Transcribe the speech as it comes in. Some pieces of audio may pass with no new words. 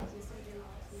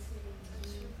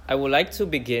I would like to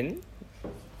begin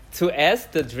to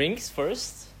ask the drinks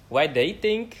first why they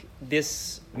think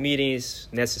this meeting is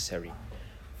necessary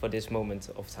for this moment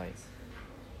of time.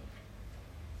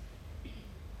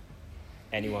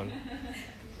 Anyone?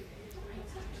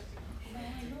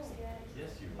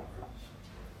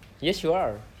 Yes, you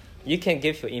are. You can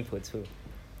give your input too.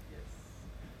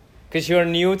 Because you're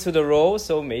new to the role,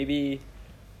 so maybe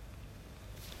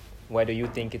why do you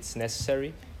think it's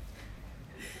necessary?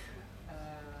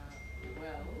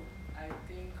 Well, I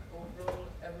think overall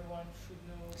everyone should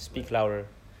know. Speak louder.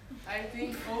 I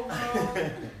think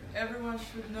overall everyone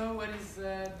should know what is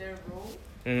their role,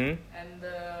 Mm-hmm. and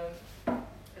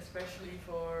especially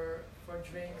for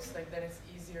drinks, like then it's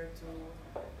easier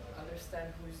to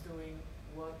understand who is doing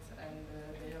what, and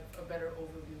they have a better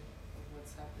overview of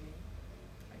what's happening,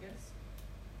 I guess.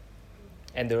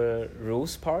 And the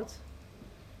rules part?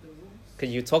 The rules.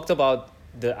 Because you talked about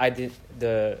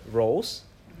the roles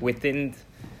within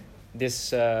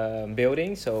this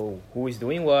building. So who is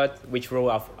doing what? Which role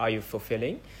are you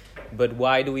fulfilling? But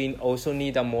why do we also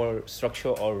need a more structure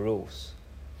or rules?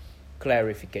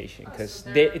 Clarification. Because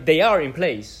So they are in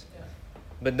place, Yeah.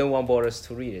 but no one bothers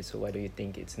to read it. So why do you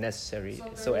think it's necessary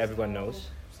there so is everyone no- knows?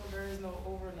 So there is no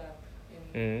overlap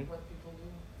in Mhm. what people do,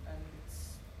 and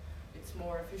it's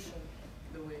more efficient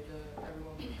the way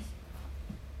everyone works.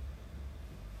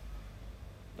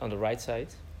 On the right side,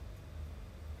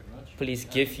 Pretty much. please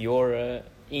Yeah. give your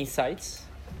insights.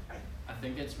 I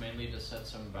think it's mainly to set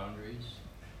some boundaries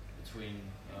between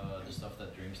the stuff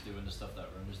that drinks do and the stuff that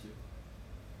runners do.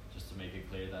 Just to make it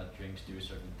clear that drinks do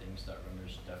certain things that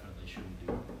runners definitely shouldn't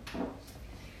do.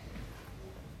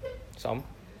 Some.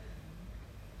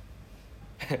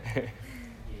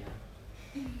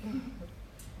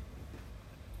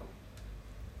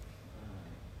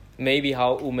 Maybe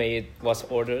how Umaid was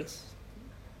ordered,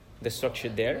 the structure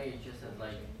there. You just have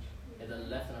like at the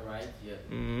left and the right, you have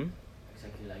Mm-hmm.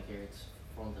 exactly like here it's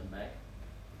front and back,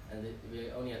 and we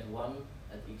only had one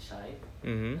at each side,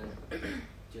 Mm-hmm. and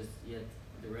just you had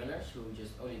the runners who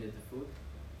just only did the food,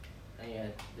 and you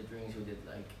had the drinks who did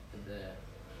like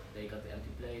they got the empty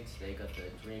plates, they got the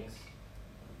drinks,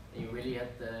 and you really had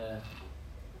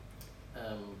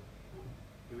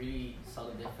you really saw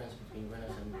the difference between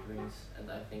runners and drinks,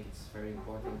 and I think it's very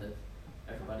important that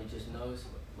everybody just knows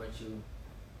what you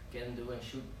can do and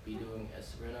should be doing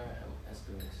as runner and as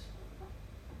drinks.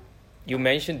 You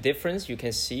mentioned difference. You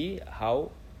can see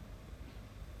how.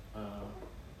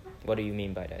 What do you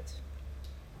mean by that?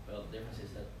 Well, the difference is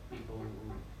that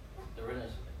the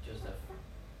runners just have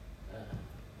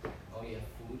only have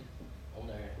food on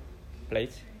their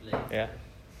Plate. plate. Yeah.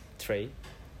 Tray.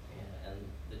 Yeah, and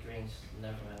the drinks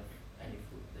never have any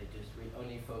food. They just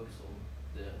only focus on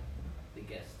the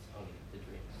guests, only the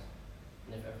drinks.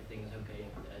 And if everything is okay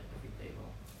at every table.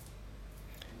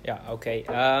 Yeah. Okay.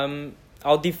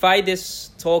 I'll divide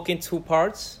this talk in two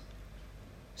parts,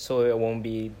 so it won't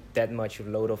be that much of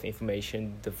load of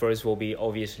information. The first will be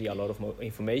obviously a lot of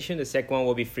information. The second one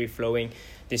will be free flowing,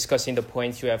 discussing the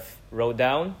points you have wrote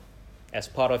down as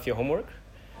part of your homework.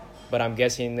 But I'm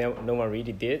guessing no one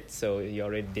really did, so you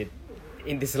already did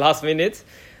in this last minute.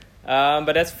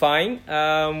 But that's fine.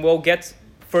 We'll get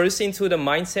first into the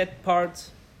mindset part,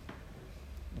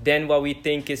 then what we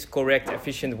think is correct,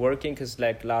 efficient working, because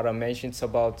like Lara mentioned, it's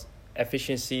about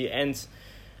efficiency, and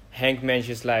Hank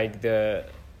mentions like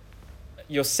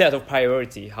your set of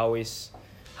priority. How is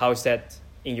that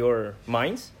in your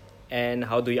mind, and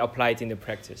how do you apply it in the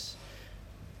practice?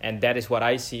 And that is what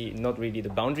I see, not really the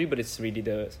boundary, but it's really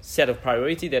the set of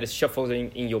priority that is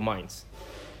shuffling in your minds,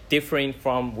 differing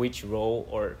from which role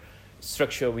or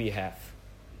structure we have.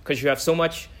 Because you have so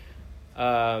much,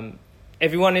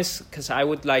 everyone is, because I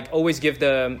would like always give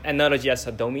the analogy as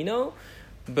a domino,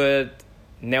 but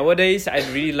nowadays I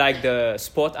really like the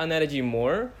sport analogy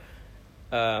more.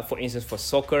 For instance, for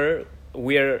soccer,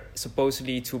 we're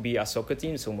supposedly to be a soccer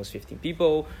team, it's almost 15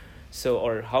 people. So,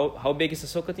 or how big is the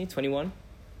soccer team? 21?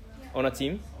 On a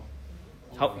team?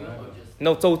 How?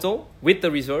 No, total with the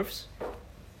reserves.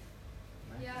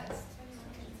 Yeah,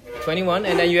 it's 21,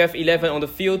 and then you have 11 on the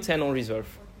field, 10 on reserve,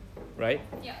 right?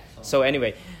 Yeah. So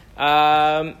anyway,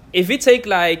 if we take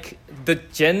like the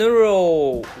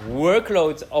general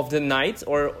workload of the night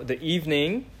or the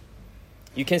evening,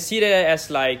 you can see that as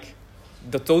like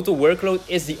the total workload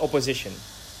is the opposition.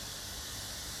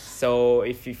 So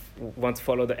if you want to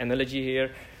follow the analogy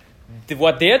here,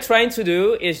 what they're trying to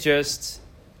do is just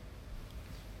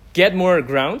get more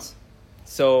ground.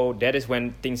 So that is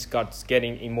when things got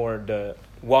getting in more the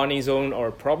warning zone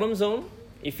or problem zone,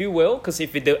 if you will. Because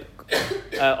if the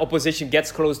opposition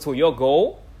gets close to your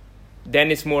goal,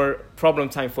 then it's more problem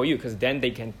time for you because then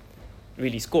they can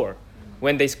really score.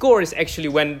 When they score is actually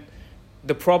when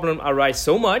the problem arises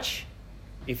so much,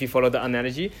 if you follow the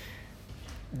analogy,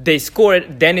 they score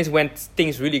it, then is when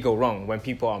things really go wrong, when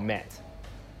people are mad.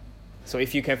 So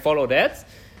if you can follow that,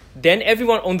 then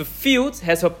everyone on the field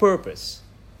has a purpose.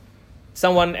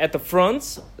 Someone at the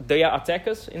front, they are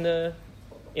attackers in the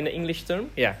English term.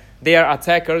 Yeah, they are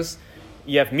attackers.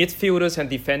 You have midfielders and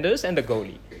defenders and the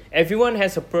goalie. Everyone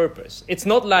has a purpose. It's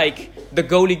not like the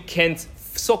goalie can't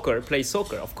play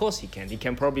soccer. Of course he can. He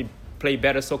can probably play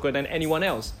better soccer than anyone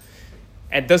else.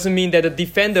 It doesn't mean that a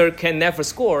defender can never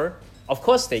score. Of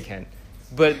course they can.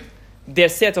 But their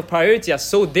set of priorities are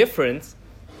so different.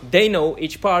 They know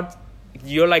each part.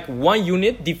 You're like one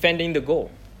unit defending the goal.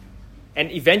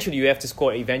 And eventually you have to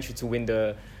score eventually to win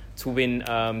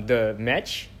the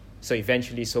match.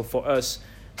 So for us,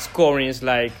 scoring is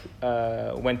like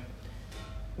when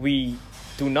we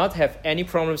do not have any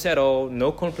problems at all,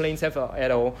 no complaints at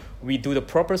all. We do the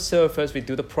proper service, we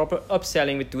do the proper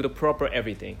upselling, we do the proper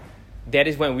everything. That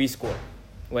is when we score.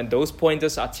 When those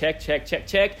pointers are check,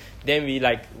 then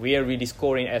we are really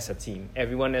scoring as a team.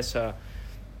 Everyone as a.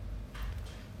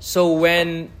 So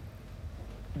when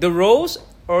the roles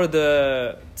or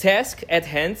the task at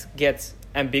hand gets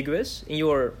ambiguous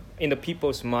in the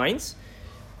people's minds,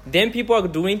 then people are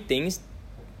doing things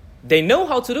they know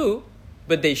how to do,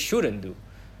 but they shouldn't do.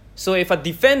 So if a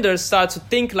defender starts to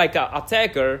think like an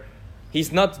attacker,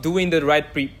 he's not doing the right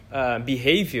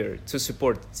behavior to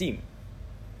support the team.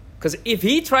 Because if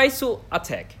he tries to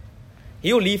attack,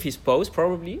 he'll leave his post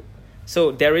probably.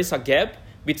 So there is a gap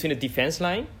between the defense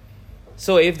line.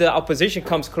 So if the opposition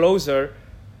comes closer,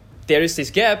 there is this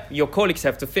gap, your colleagues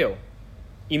have to fill.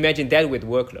 Imagine that with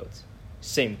workload.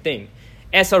 Same thing.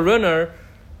 As a runner,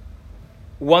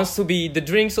 wants to be the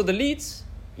drinks or the leads,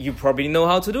 you probably know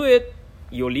how to do it.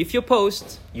 You leave your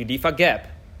post, you leave a gap.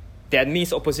 That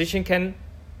means opposition can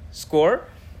score.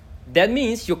 That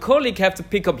means your colleague have to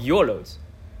pick up your load.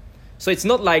 So it's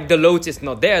not like the load is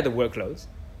not there, the workload.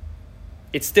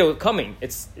 It's still coming.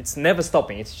 It's never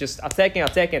stopping. It's just attacking.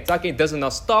 It does not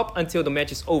stop until the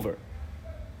match is over.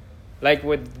 Like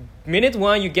with minute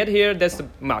 1, you get here, that's the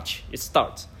match. It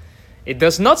starts. It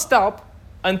does not stop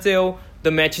until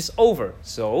the match is over.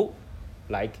 So,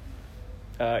 like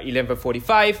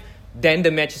 11:45, then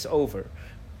the match is over.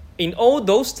 In all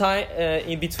those time,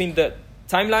 in between the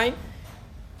timeline,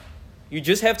 you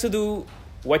just have to do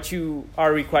what you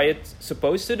are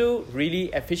supposed to do, really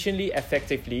efficiently,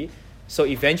 effectively. So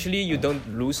eventually you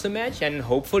don't lose the match, and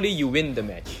hopefully you win the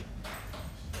match.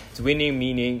 It's winning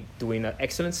meaning doing an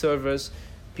excellent service.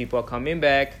 People are coming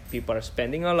back. People are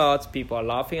spending a lot. People are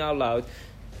laughing out loud.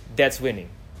 That's winning.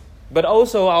 But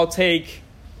also I'll take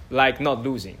like not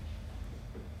losing.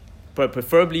 But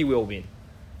preferably we'll win.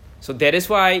 So that is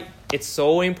why it's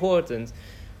so important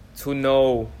to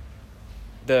know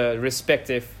the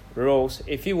respective roles,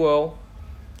 if you will.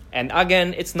 And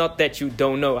again, it's not that you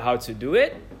don't know how to do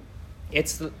it.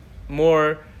 It's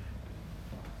more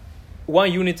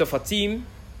one unit of a team.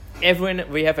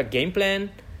 We have a game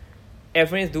plan.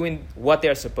 Everyone is doing what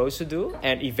they're supposed to do,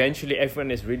 and eventually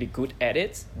everyone is really good at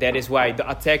it. That is why the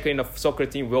attacker in a soccer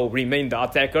team will remain the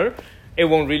attacker. It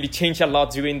won't really change a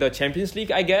lot during the Champions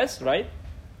League, I guess, right?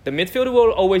 The midfielder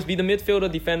will always be the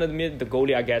midfielder, defender, the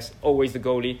goalie, I guess, always the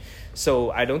goalie.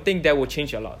 So I don't think that will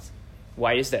change a lot.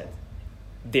 Why is that?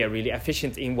 They're really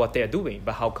efficient in what they're doing.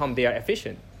 But how come they are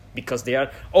efficient? Because they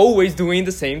are always doing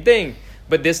the same thing.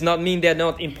 But does not mean they're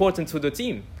not important to the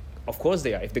team. Of course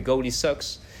they are. If the goalie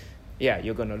sucks, yeah,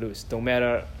 you're going to lose. No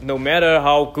matter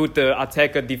how good the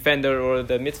attacker, defender, or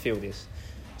the midfield is.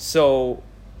 So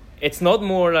it's not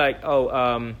more like,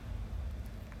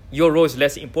 your role is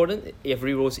less important.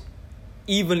 Every role is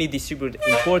evenly distributed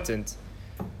important.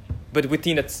 But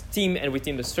within a team and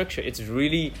within the structure, it's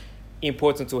really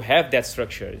important to have that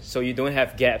structure. So you don't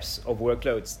have gaps of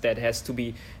workloads that has to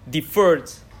be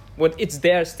deferred when it's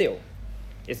there still.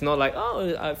 It's not like,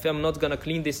 if I'm not going to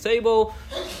clean this table,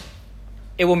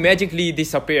 it will magically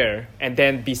disappear and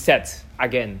then be set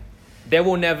again. That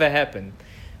will never happen.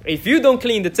 If you don't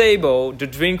clean the table, the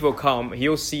drink will come.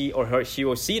 He'll see, or she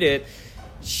will see it.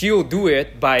 She'll do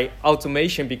it by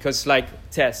automation because like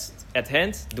test at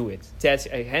hand, do it. Test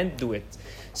at hand, do it.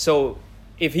 So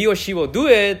if he or she will do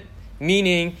it,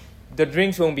 meaning the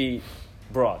drinks won't be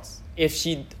brought. If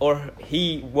she or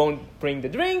he won't bring the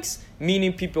drinks,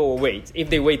 meaning people will wait.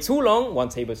 If they wait too long, one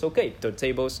table is okay. Third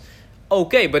table's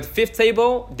okay. But fifth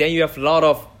table, then you have a lot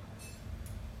of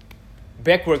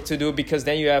back work to do because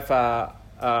then you have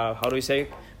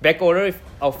back order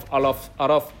of a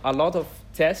lot of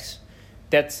tasks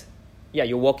that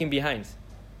you're walking behind.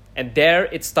 And there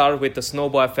it starts with the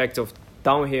snowball effect of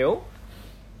downhill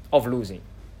of losing.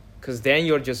 Because then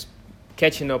you're just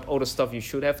catching up all the stuff you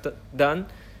should have done,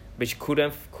 which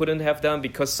couldn't have done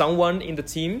because someone in the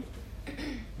team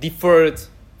deferred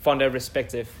from their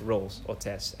respective roles or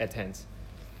tasks at hand.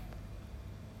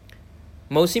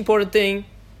 Most important thing,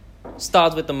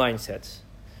 start with the mindset.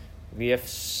 We have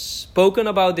spoken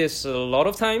about this a lot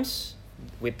of times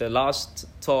with the last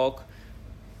talk,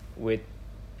 with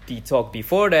the talk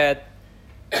before that.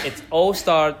 It all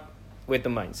starts with the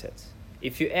mindset.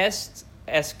 If you ask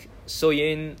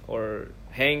Soyin or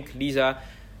Hank, Lisa,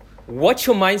 what's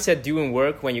your mindset during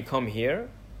work when you come here?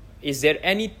 Is there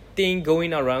anything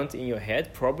going around in your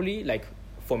head? Probably, like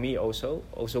for me also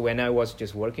when I was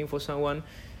just working for someone,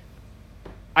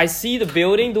 I see the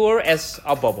building door as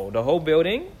a bubble. The whole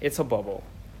building, it's a bubble.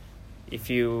 If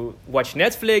you watch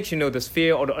Netflix, you know the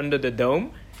sphere or under the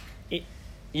dome.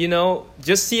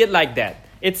 Just see it like that.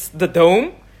 It's the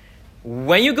dome.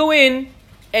 When you go in,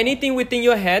 anything within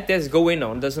your head that's going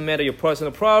on, doesn't matter your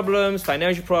personal problems,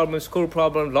 financial problems, school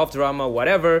problems, love drama,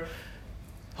 whatever,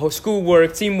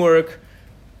 schoolwork, teamwork,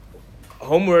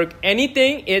 homework,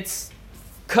 anything, it's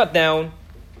cut down,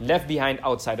 left behind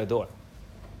outside the door.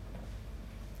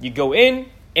 You go in,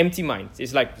 empty mind.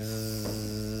 It's like zzz.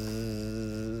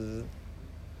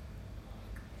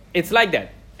 It's like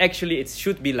that. Actually, it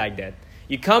should be like that.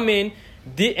 You come in,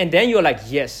 and then you're like,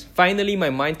 yes, finally my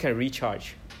mind can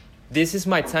recharge. This is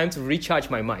my time to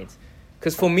recharge my mind.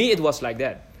 Because for me, it was like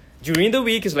that. During the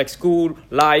week, it's like school,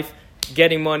 life,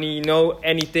 getting money,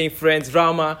 anything, friends,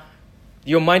 drama.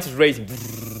 Your mind is racing.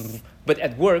 But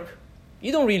at work,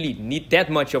 you don't really need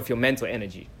that much of your mental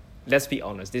energy. Let's be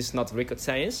honest, this is not rocket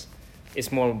science.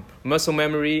 It's more muscle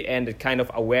memory and a kind of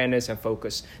awareness and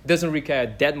focus. It doesn't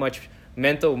require that much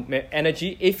mental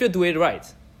energy if you do it right.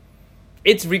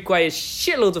 It requires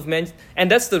shitloads of and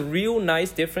that's the real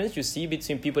nice difference you see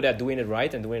between people that are doing it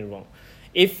right and doing it wrong.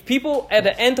 If people at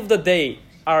the end of the day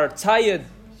are tired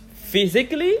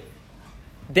physically,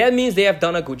 that means they have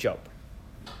done a good job.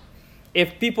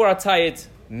 If people are tired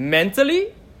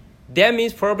mentally, that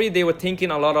means probably they were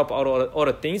thinking a lot of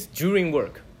other things during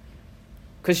work.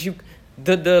 Because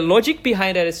the logic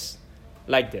behind that is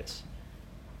like this.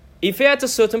 If you're at a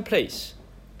certain place,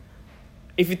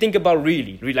 if you think about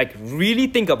really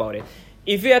think about it.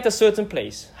 If you're at a certain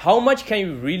place, how much can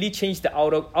you really change the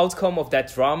outcome of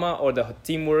that drama or the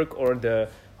teamwork or the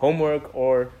homework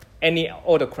or any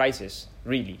other crisis,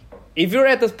 really? If you're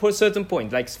at a certain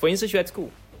point, like for instance, you're at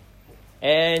school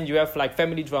and you have like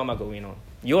family drama going on.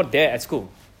 You're there at school.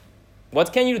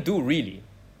 What can you do really?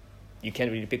 You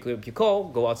can't really pick up your call,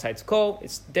 go outside to call.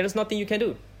 There's nothing you can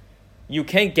do. You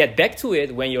can't get back to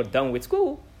it when you're done with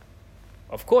school.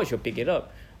 Of course, you'll pick it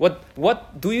up.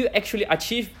 What do you actually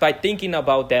achieve by thinking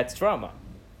about that drama?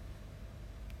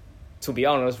 To be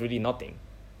honest, really nothing.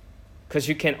 Because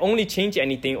you can only change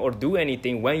anything or do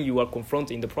anything when you are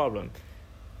confronting the problem.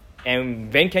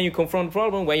 And when can you confront the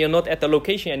problem? When you're not at the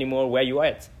location anymore where you're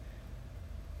at.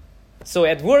 So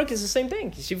at work, it's the same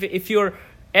thing. If you're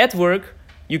at work,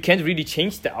 you can't really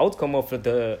change the outcome of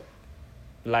the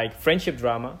friendship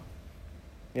drama.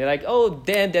 You're like, oh,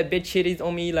 damn, that bitch cheated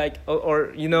on me,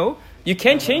 you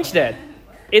can't change that.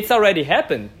 It's already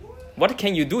happened. What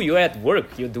can you do? You're at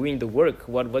work. You're doing the work.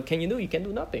 What can you do? You can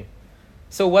do nothing.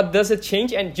 So what does it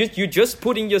change? And you're just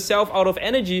putting yourself out of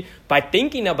energy by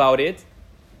thinking about it.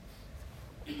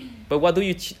 But what do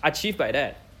you achieve by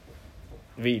that?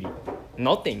 Really?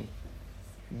 Nothing.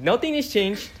 Nothing is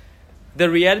changed. The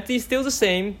reality is still the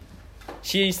same.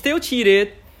 She still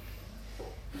cheated.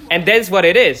 And that's what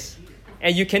it is.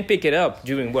 And you can pick it up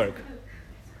during work.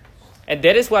 And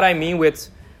that is what I mean with,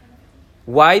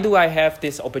 why do I have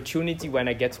this opportunity when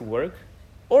I get to work?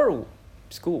 Or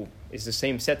school is the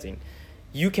same setting.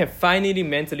 You can finally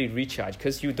mentally recharge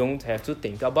because you don't have to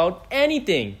think about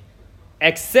anything.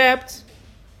 Except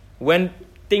when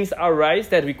things arise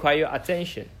that require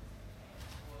attention.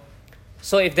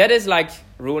 So if that is like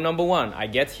rule number 1, I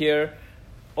get here,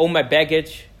 all my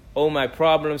baggage, all my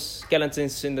problems,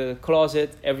 skeletons in the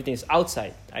closet, everything's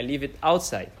outside. I leave it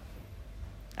outside.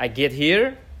 I get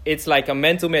here, it's like a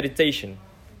mental meditation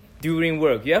during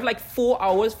work. You have like 4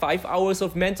 hours, 5 hours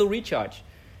of mental recharge.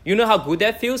 You know how good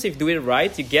that feels if you do it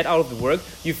right? You get out of the work,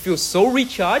 you feel so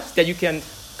recharged that you can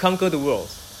conquer the world.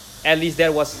 At least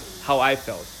that was how I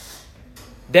felt.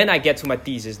 Then I get to my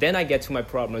thesis, then I get to my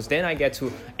problems, then I get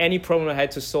to any problem I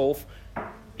had to solve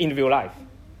in real life.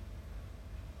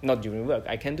 Not during work,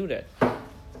 I can do that.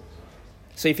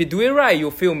 So if you do it right,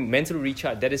 you'll feel mentally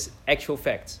recharged. That is actual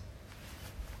fact.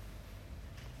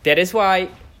 That is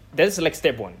like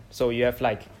step 1. So you have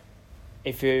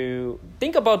if you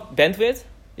think about bandwidth,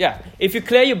 if you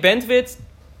clear your bandwidth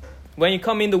when you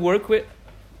come in the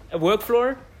work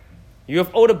floor, you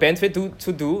have all the bandwidth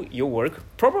to do your work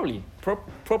properly.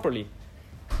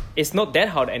 It's not that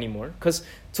hard anymore, because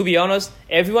to be honest,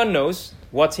 everyone knows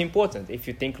what's important if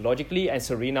you think logically, and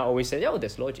Serena always says, oh,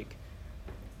 that's logic.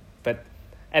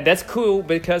 And that's cool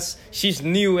because she's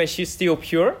new and she's still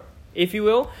pure, if you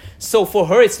will. So for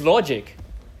her, it's logic.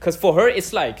 Because for her,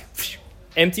 it's like,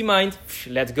 empty mind,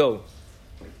 let's go.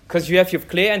 Because you have your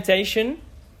clear intention,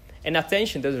 and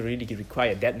attention doesn't really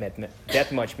require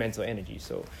that much mental energy.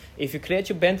 So if you clear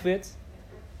your bandwidth,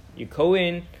 you go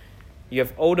in, you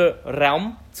have all the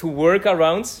realm to work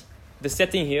around the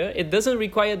setting here, it doesn't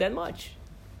require that much.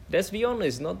 Let's be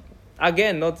honest. Not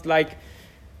like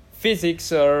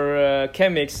physics or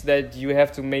chemics that you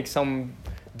have to make some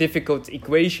difficult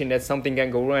equation that something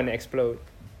can go wrong and explode.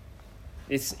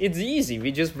 It's easy.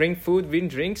 We just bring food, bring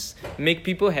drinks, make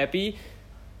people happy.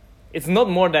 It's not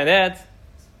more than that.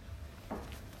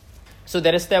 So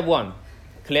that is step 1.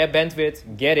 Clear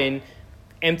bandwidth, get in,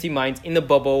 empty mind, in the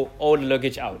bubble, all the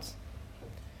luggage out.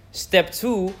 Step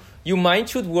 2, your mind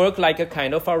should work like a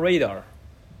kind of a radar.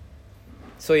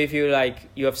 So if you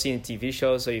have seen TV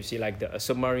shows, so you see like the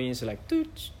submarines, like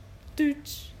toot,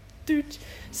 toot, toot.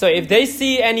 So if they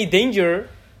see any danger,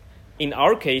 in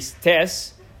our case,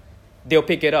 tests, they'll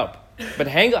pick it up. But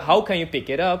how can you pick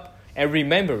it up and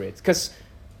remember it? Because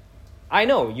I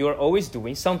know you're always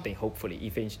doing something,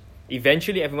 hopefully.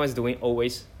 Eventually, everyone's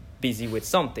always busy with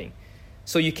something.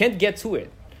 So you can't get to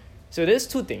it. So there's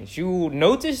 2 things. You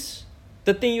notice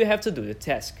the thing you have to do, the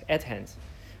task at hand.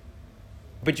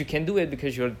 But you can do it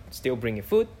because you're still bringing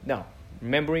food. Now,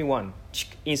 remembering 1.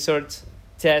 Insert,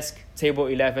 task, table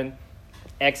 11,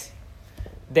 X.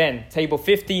 Then table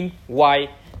 15, Y.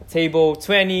 Table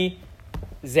 20,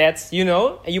 Z,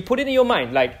 and you put it in your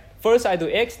mind. Like, first I do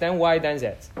X, then Y, then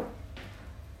Z.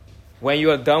 When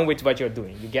you are done with what you're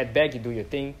doing, you get back, you do your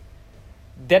thing.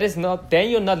 Then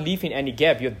you're not leaving any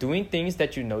gap. You're doing things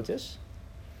that you notice.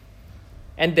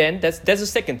 And then that's the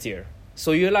second tier.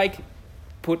 So you're like,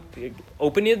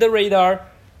 opening the radar,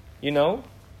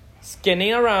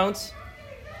 scanning around,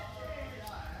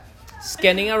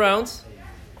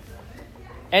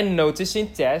 and noticing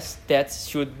tasks that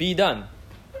should be done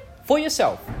for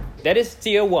yourself. That is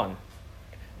tier 1.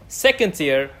 Second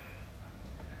tier,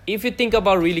 if you think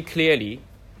about really clearly,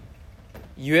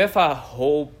 you have a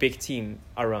whole big team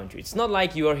around you. It's not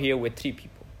like you are here with 3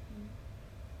 people.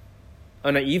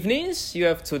 On the evenings,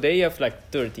 today you have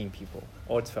like 13 people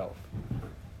or 12.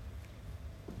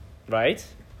 Right?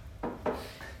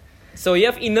 So you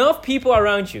have enough people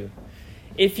around you.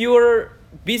 If you're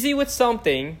busy with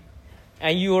something,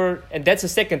 and that's a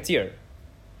second tier.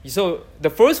 So the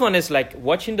first one is like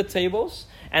watching the tables,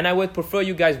 and I would prefer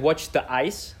you guys watch the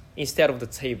eyes instead of the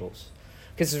tables.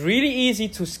 Because it's really easy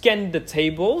to scan the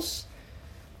tables,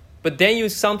 but then you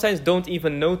sometimes don't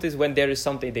even notice when there is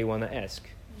something they want to ask.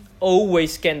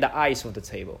 Always scan the eyes of the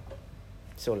table.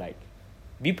 So like,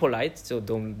 be polite, so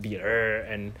don't be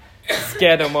and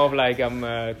scare them off like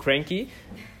I'm cranky.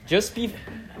 Just be,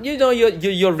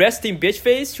 your resting bitch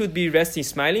face should be resting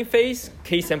smiling face.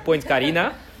 Case in point,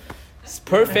 Karina. It's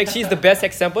perfect. She's the best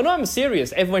example. No, I'm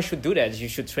serious. Everyone should do that. You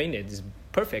should train it. It's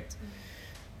perfect.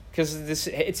 Because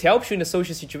it helps you in a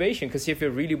social situation. Because if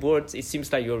you're really bored, it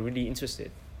seems like you're really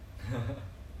interested.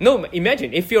 No,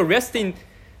 imagine if your resting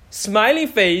smiling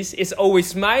face is always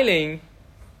smiling.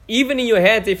 Even in your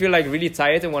head, if you're like really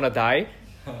tired and want to die,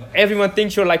 everyone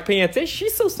thinks you're like paying attention.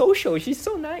 She's so social. She's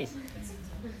so nice.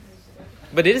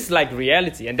 But it is like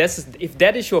reality. And if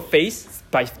that is your face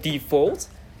by default,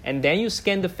 and then you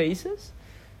scan the faces,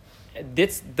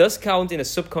 this does count in the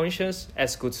subconscious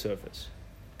as good service.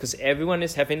 Because everyone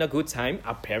is having a good time,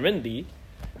 apparently.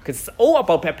 Because it's all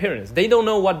about appearance. They don't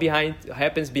know what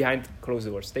happens behind closed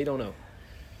doors. They don't know.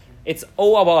 It's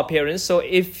all about appearance. So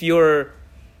if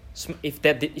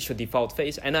that is your default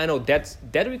face, and I know that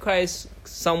requires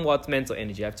somewhat mental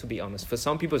energy, I have to be honest. For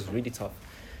some people, it's really tough.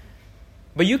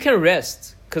 But you can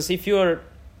rest, because if you're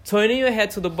turning your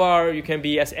head to the bar, you can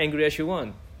be as angry as you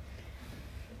want.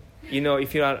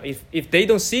 If they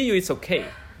don't see you, it's okay.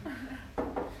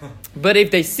 But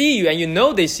if they see you,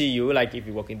 and they see you, like if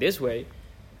you're walking this way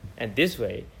and this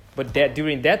way, but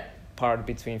during that part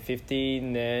between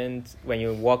 15 and when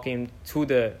you're walking to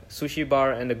the sushi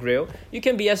bar and the grill, you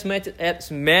can be as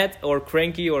mad or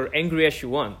cranky or angry as you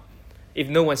want. If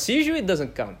no one sees you, it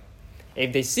doesn't count.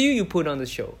 If they see you, you put on the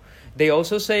show. They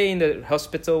also say in the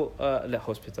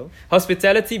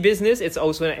hospitality business, it's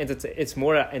also it's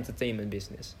more an entertainment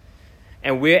business,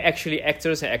 and we're actually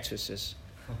actors and actresses.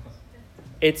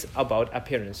 It's about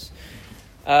appearance.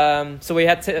 So we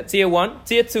had tier 1.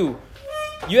 Tier 2,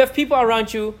 you have people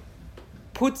around you,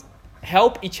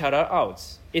 help each other out.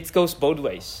 It goes both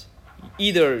ways.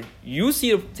 Either you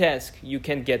see a task, you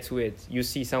can get to it. You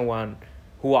see someone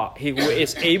who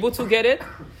is able to get it.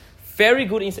 Very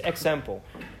good example.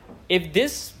 If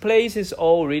this place is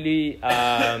all really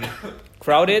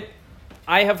crowded,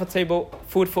 I have a table,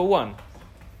 food for one.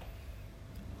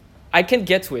 I can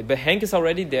get to it, but Hank is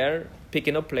already there,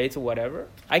 picking up plates or whatever.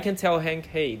 I can tell Hank,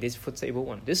 hey, this is for table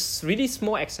 1. This is really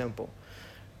small example.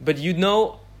 But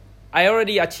I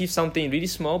already achieved something really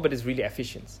small, but it's really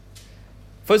efficient.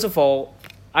 First of all,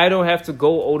 I don't have to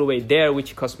go all the way there,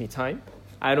 which costs me time.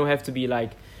 I don't have to be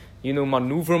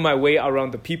maneuver my way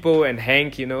around the people and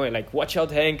Hank, watch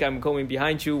out, Hank, I'm going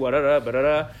behind you,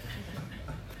 whatever.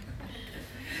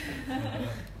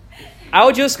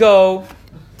 I'll just go,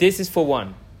 this is for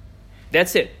 1.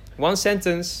 That's it. 1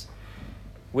 sentence,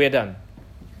 we're done.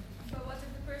 But what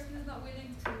if the person is not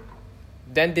willing to?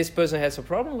 Then this person has a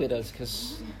problem with us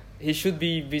because he should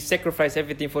we sacrifice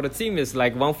everything for the team. It's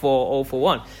like 1 for all for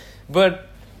 1. But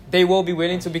they will be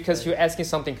willing to because you're asking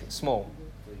something small.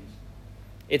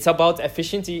 It's about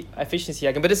efficiency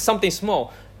again, but it's something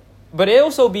small. But it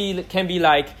also can be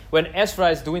like when Ezra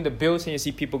is doing the builds and you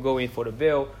see people going for the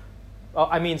bill.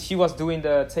 She was doing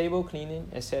the table cleaning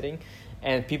and setting,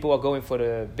 and people are going for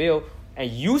the bill, and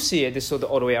you see it, so the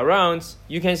other way around.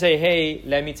 You can say, hey,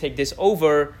 let me take this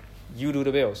over, you do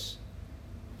the bills.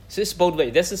 So it's both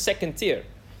ways. That's the second tier.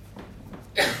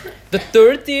 The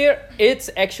third tier, it's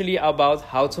actually about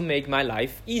how to make my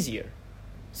life easier.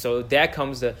 So there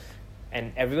comes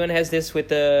and everyone has this with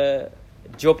the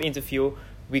job interview,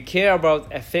 we care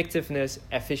about effectiveness,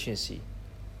 efficiency.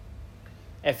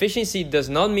 Efficiency does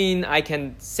not mean I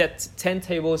can set 10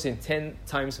 tables in 10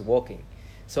 times walking.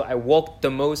 So I walk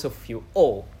the most of you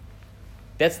all.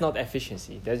 That's not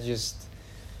efficiency. That's just,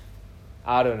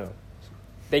 I don't know.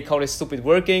 They call it stupid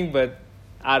working, but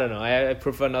I don't know. I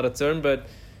prefer another term, but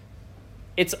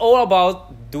it's all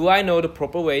about, do I know the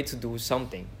proper way to do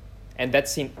something? And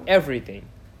that's in everything.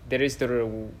 There is the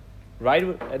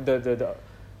the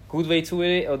good way to do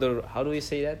it, or how do we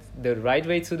say that? The right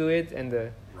way to do it and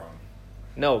the Wrong.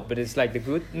 No, but it's like the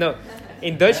good. No,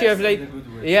 in Dutch you have like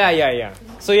yeah.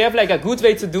 So you have like a good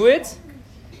way to do it,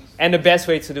 and the best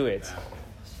way to do it.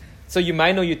 So you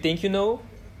might know, you think you know,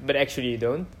 but actually you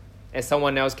don't, and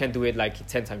someone else can do it like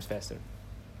 10 times faster.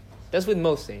 That's with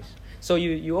most things. So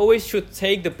you always should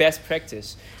take the best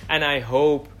practice, and I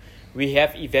hope we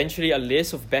have eventually a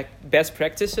list of best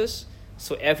practices,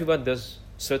 so everyone does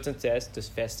certain tests the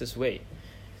fastest way.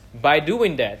 By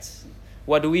doing that,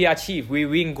 what do we achieve? We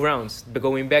win grounds.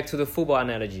 Going back to the football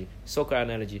analogy, soccer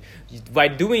analogy. By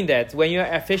doing that, when you're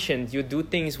efficient, you do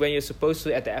things when you're supposed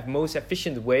to at the most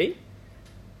efficient way.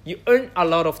 You earn a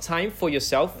lot of time for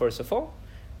yourself, first of all,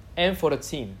 and for the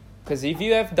team. Because if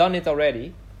you have done it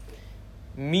already,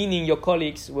 meaning your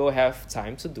colleagues will have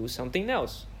time to do something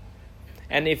else.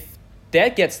 And if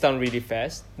that gets done really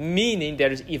fast, meaning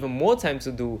there is even more time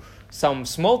to do some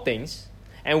small things.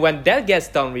 And when that gets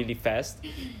done really fast,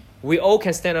 we all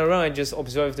can stand around and just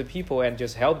observe the people and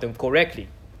just help them correctly.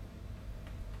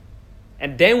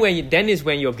 And then is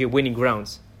when you're winning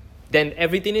grounds. Then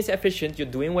everything is efficient. You're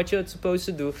doing what you're supposed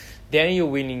to do. Then you're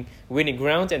winning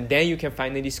ground, and then you can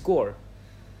finally score.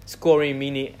 Scoring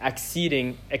meaning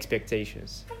exceeding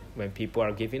expectations. When people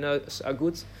are giving us a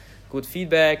good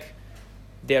feedback,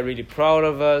 they're really proud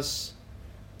of us.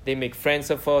 They make friends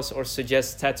of us or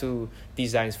suggest tattoo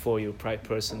designs for you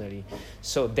personally.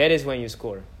 So that is when you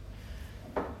score.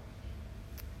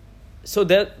 So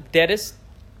that is...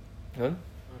 Huh?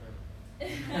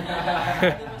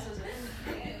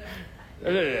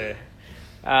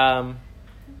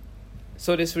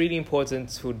 So it's really important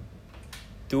to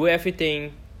do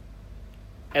everything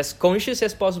as conscious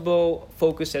as possible,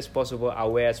 focused as possible,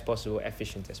 aware as possible,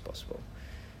 efficient as possible.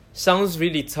 Sounds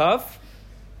really tough,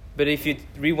 but if you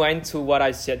rewind to what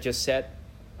I just said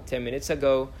 10 minutes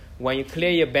ago, when you clear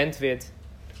your bandwidth,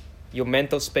 your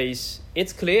mental space,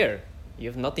 it's clear. You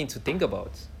have nothing to think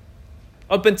about.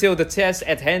 Up until the test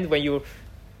at hand, when your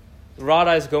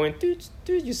radar is going,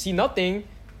 you see nothing.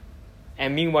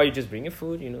 And meanwhile, you're just bringing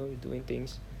food, you're doing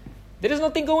things. There is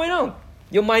nothing going on.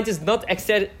 Your mind is not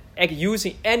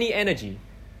using any energy.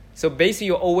 So basically,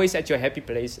 you're always at your happy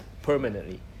place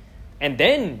permanently. And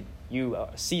then you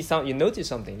you notice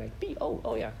something like,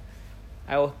 oh yeah,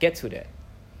 I'll get to that.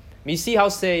 You see how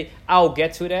say, I'll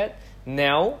get to that,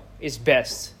 now is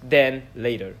best than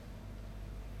later.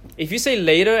 If you say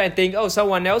later and think,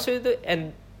 someone else will do it,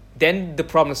 and then the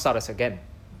problem starts again.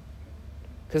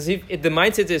 Because if the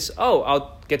mindset is,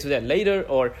 I'll get to that later,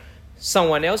 or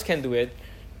someone else can do it,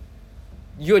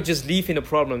 you're just leaving the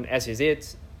problem as it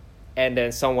is, and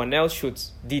then someone else should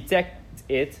detect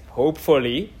it,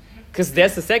 hopefully, because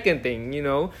that's the second thing,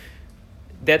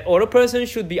 that other person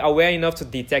should be aware enough to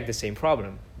detect the same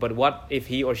problem. But what if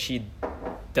he or she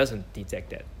doesn't detect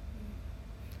that?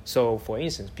 So, for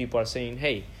instance, people are saying,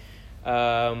 hey,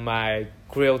 my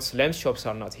grilled lamb chops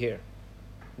are not here.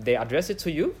 They address it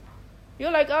to you.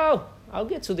 You're like, oh, I'll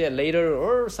get to that later,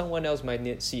 or someone else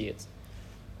might see it.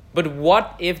 But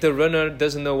what if the runner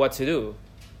doesn't know what to do?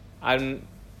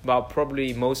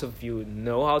 Probably most of you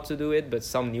know how to do it, but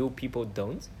some new people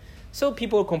don't. So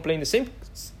people complain the same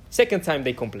second time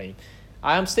they complain.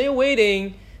 I'm still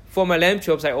waiting for my lamb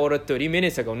chops I ordered 30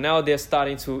 minutes ago. Now they're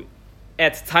starting to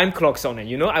add time clocks on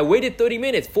it. I waited 30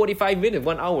 minutes, 45 minutes,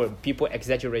 1 hour. People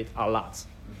exaggerate a lot.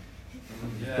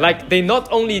 Yeah. Like they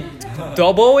not only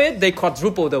double it, they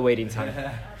quadruple the waiting time.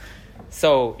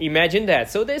 So imagine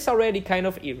that. So there's already kind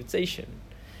of irritation.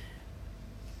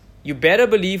 You better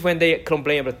believe when they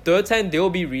complain about the third time, they'll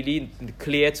be really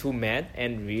clear to mad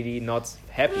and really not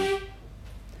happy.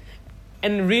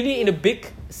 And really in a big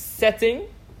setting,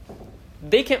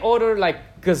 they can order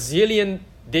like gazillion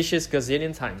dishes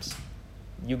gazillion times.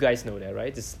 You guys know that,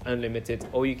 right? It's unlimited,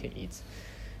 all you can eat.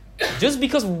 Just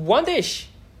because one dish,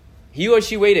 he or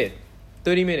she waited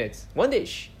 30 minutes, one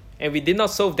dish, and we did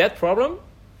not solve that problem,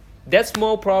 that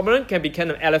small problem can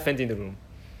become an elephant in the room.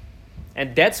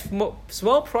 And that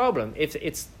small problem, if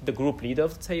it's the group leader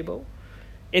of the table,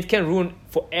 it can ruin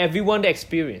for everyone the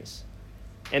experience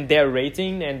and their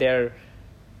rating and their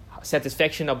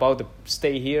satisfaction about the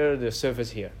stay here, the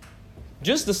service here.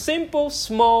 Just the simple,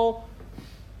 small,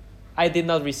 I did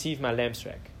not receive my lamb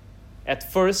track.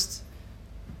 At first,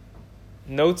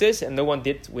 notice, and no one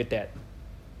did with that.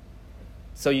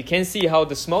 So you can see how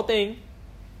the small thing,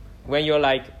 when you're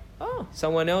like, oh,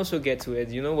 someone else will get to it,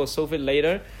 we'll solve it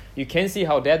later. You can see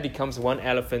how that becomes one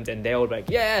elephant, and they're all like,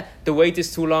 yeah, the wait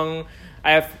is too long.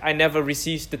 I never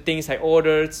received the things I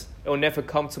ordered. It will never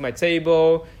come to my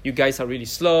table. You guys are really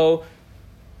slow.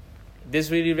 This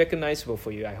is really recognizable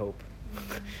for you, I hope.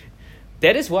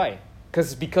 That is why.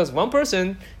 Because one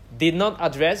person did not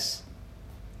address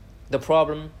the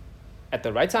problem at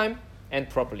the right time and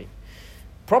properly.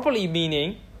 Properly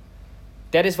meaning,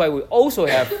 that is why we also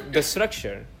have the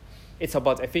structure. It's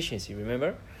about efficiency,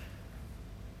 remember?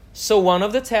 So one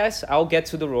of the tasks, I'll get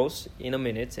to the roles in a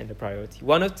minute and the priority.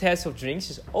 One of the tasks of drinks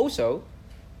is also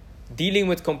dealing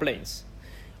with complaints.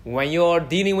 When you're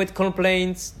dealing with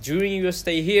complaints during your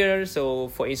stay here, so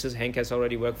for instance, Henk has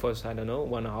already worked for us,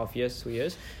 1.5 years, 2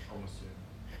 years. Almost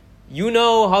 2. You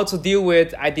know how to deal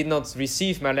with, I did not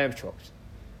receive my lamb chops.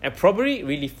 And probably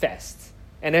really fast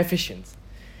and efficient.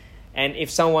 And if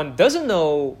someone doesn't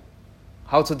know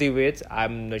how to deal with,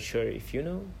 I'm not sure if you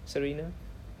know, Serena.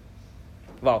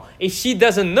 Well, if she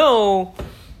doesn't know,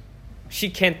 she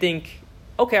can think,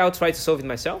 okay, I'll try to solve it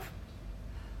myself.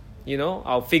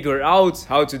 I'll figure out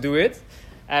how to do it.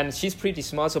 And she's pretty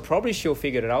smart, so probably she'll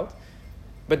figure it out.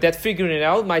 But that figuring it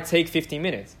out might take 15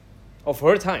 minutes of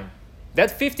her time.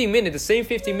 That 15 minutes, the same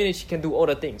 15 minutes, she can do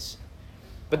other things.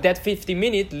 But that 15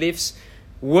 minutes leaves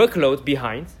workload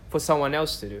behind for someone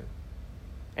else to do.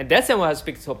 And that someone has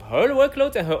picked up her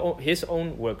workload and his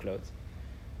own workload.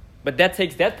 But that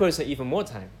takes that person even more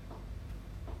time.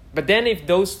 But then if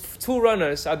those two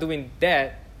runners are doing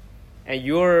that, and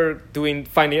you're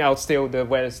finding out still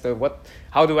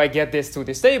how do I get this to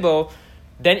this table,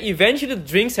 then eventually the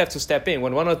drinks have to step in.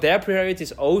 When one of their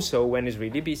priorities also, when it's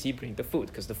really busy, bring the food,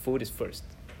 because the food is first.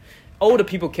 All the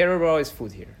people care about is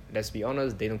food here. Let's be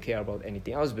honest, they don't care about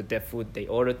anything else, but that food they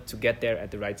ordered to get there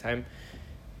at the right time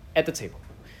at the table.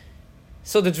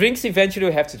 So the drinks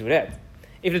eventually have to do that.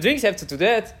 If the drinks have to do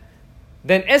that,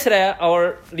 then Ezra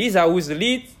or Lisa, who is the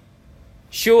lead,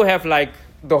 she'll have like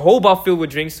the whole bar filled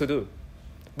with drinks to do.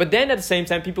 But then at the same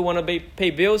time, people want to pay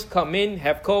bills, come in,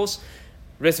 have calls,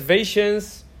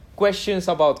 reservations, questions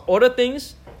about other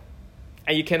things.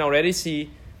 And you can already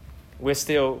see we're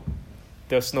still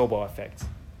the snowball effect.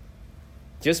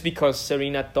 Just because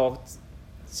Serena thought,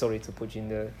 sorry to put you in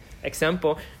the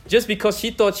example, just because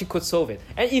she thought she could solve it.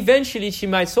 And eventually she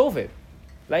might solve it.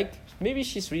 Like, maybe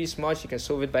she's really smart, she can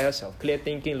solve it by herself. Clear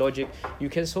thinking, logic, you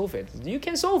can solve it. You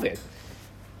can solve it.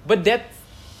 But that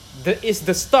is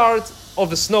the start of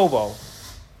the snowball.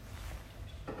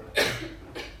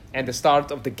 And the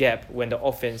start of the gap when the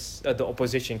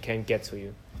opposition can get to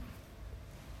you.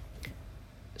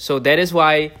 So that is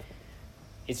why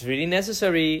it's really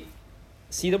necessary,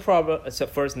 see the problem,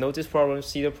 first notice problem,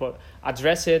 see the problem,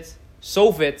 address it,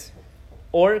 solve it,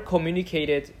 or communicate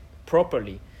it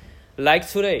properly. Like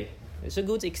today, it's a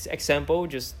good example,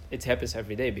 just it happens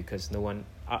every day because no one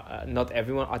not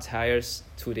everyone adheres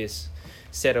to this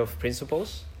set of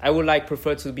principles. I would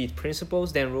prefer to be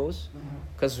principles than rules,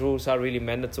 because rules are really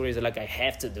mandatory. It's like I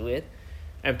have to do it,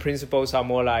 and principles are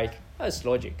more like, oh, it's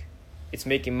logic. It's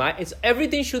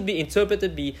everything should be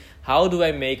interpreted how do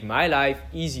I make my life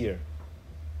easier?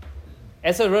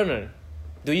 As a runner,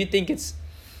 do you think it's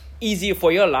easier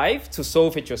for your life to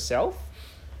solve it yourself?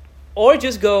 Or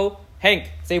just go,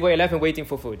 Hank, table 11 waiting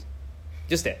for food.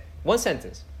 Just that. One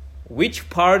sentence. Which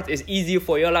part is easier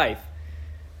for your life?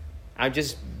 I'm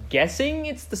just guessing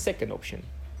it's the second option.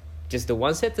 Just the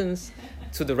one sentence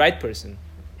to the right person.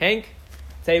 Hank,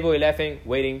 table 11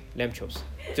 waiting lamb chops.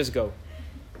 Just go.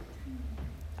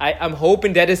 I'm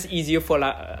hoping that is easier for...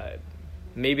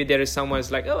 maybe there is someone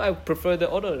who's like, oh, I prefer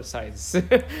the other sides.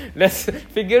 Let's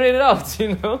figure it out,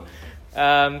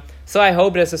 So I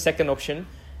hope there's a second option.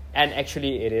 And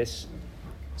actually it is.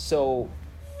 So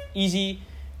easy.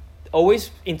 Always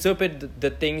interpret the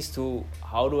things to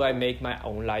how do I make my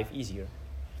own life easier.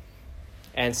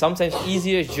 And sometimes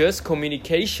easier is just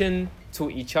communication to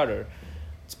each other.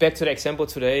 It's back to the example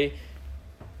today.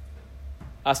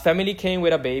 As family came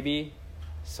with a baby,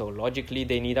 so logically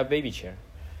they need a baby chair.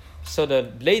 So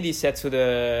the lady said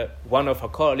to one of her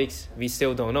colleagues, we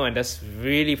still don't know, and that's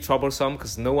really troublesome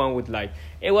because no one would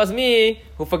it was me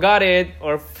who forgot it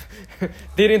or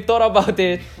didn't thought about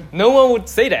it. No one would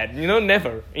say that,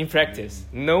 never in practice.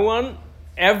 No one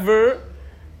ever,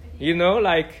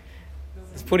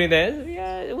 put in there,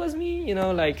 yeah, it was me,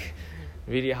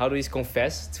 really, how do we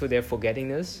confess to their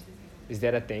forgettingness? Is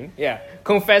that a thing? Yeah,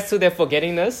 confess to their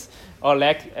forgettingness or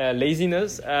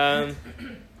laziness.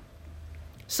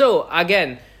 So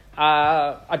again,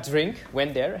 a drink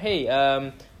went there. Hey,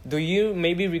 do you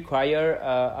maybe require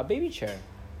a baby chair?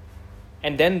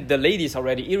 And then the lady's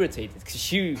already irritated because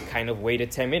she kind of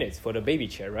waited 10 minutes for the baby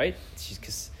chair, right?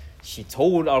 Because she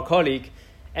told our colleague.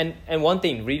 And one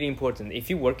thing really important, if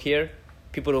you work here,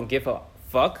 people don't give a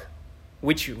fuck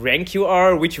which rank you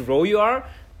are, which role you are.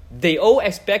 They all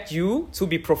expect you to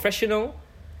be professional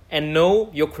and know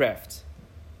your craft.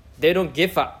 They don't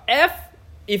give a F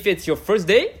if it's your first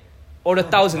day or the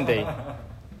 1,000th day.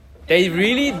 They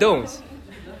really don't.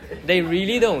 They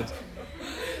really don't.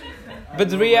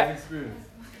 But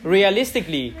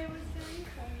realistically,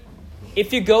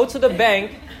 if you go to the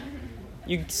bank,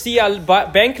 you see a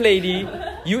bank lady,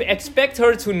 you expect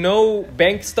her to know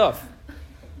bank stuff.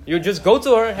 You just go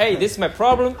to her, hey, this is my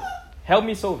problem, help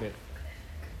me solve it.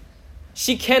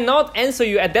 She cannot answer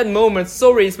you at that moment,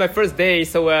 sorry, it's my first day,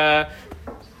 so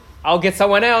I'll get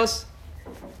someone else.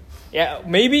 Yeah,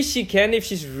 maybe she can if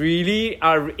she's really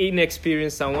an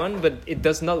inexperienced someone, but it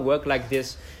does not work like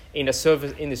this in the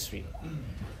service industry.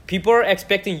 People are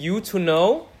expecting you to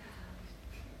know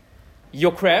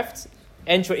your craft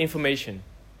and your information.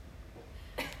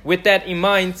 With that in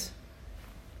mind,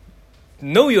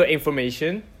 know your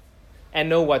information and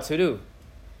know what to do.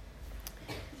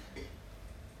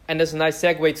 And that's a nice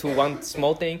segue to one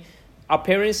small thing.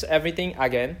 Appearance, everything,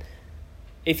 again.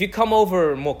 If you come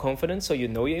over more confident, so you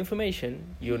know your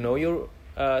information, you know your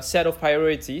set of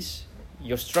priorities,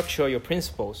 your structure, your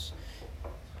principles,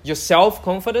 your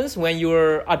self-confidence when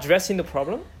you're addressing the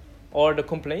problem or the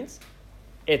complaints,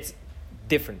 it's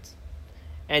different.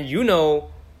 And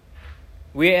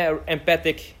we are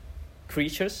empathic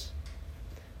creatures.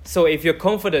 So if your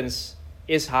confidence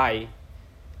is high,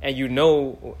 and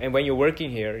and when you're working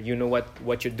here, you know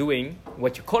what you're doing,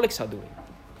 what your colleagues are doing.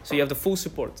 So you have the full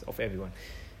support of everyone.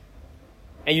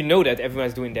 And you know that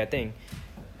everyone's doing their thing.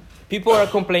 People are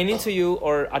complaining to you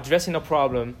or addressing a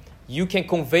problem, you can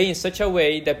convey in such a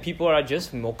way that people are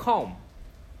just more calm.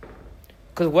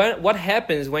 Because what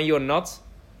happens when you're not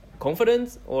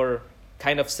confident or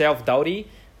kind of self-doubty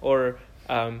or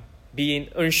being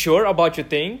unsure about your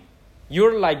thing,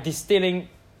 you're distilling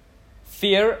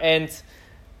fear and,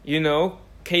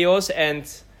 chaos,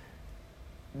 and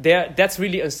that's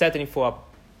really unsettling for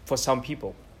some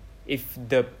people. If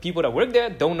the people that work there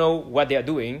don't know what they are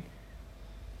doing,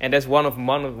 and that's one of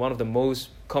the most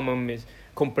common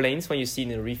complaints when you see in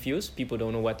the reviews, people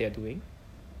don't know what they're doing.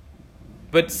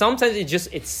 But sometimes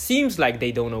it seems like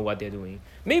they don't know what they're doing.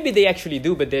 Maybe they actually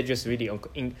do, but they're just really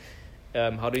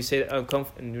how do you say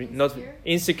it? Not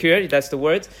insecure. That's the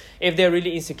word. If they're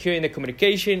really insecure in the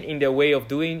communication, in their way of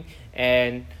doing,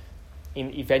 and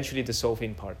in eventually the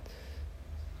solving part.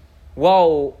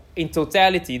 Well, in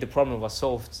totality, the problem was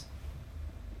solved,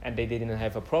 and they didn't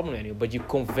have a problem anymore. But you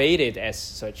conveyed it as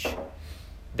such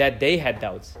that they had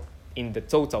doubts in the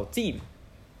total team.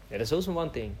 That is also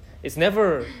one thing. It's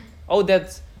never,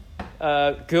 that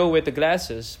girl with the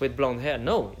glasses with blonde hair.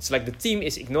 No, it's like the team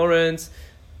is ignorant.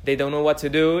 They don't know what to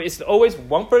do. It's always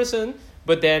one person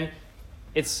But then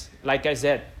it's like I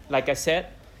said,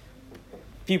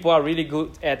 people are really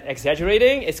good at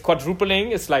exaggerating. It's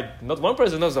quadrupling. It's like not one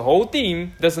person knows, the whole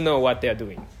team doesn't know what they're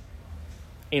doing.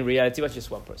 In reality, it was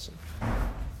just one person.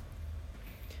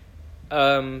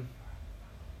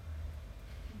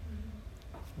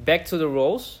 Back to the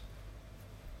roles.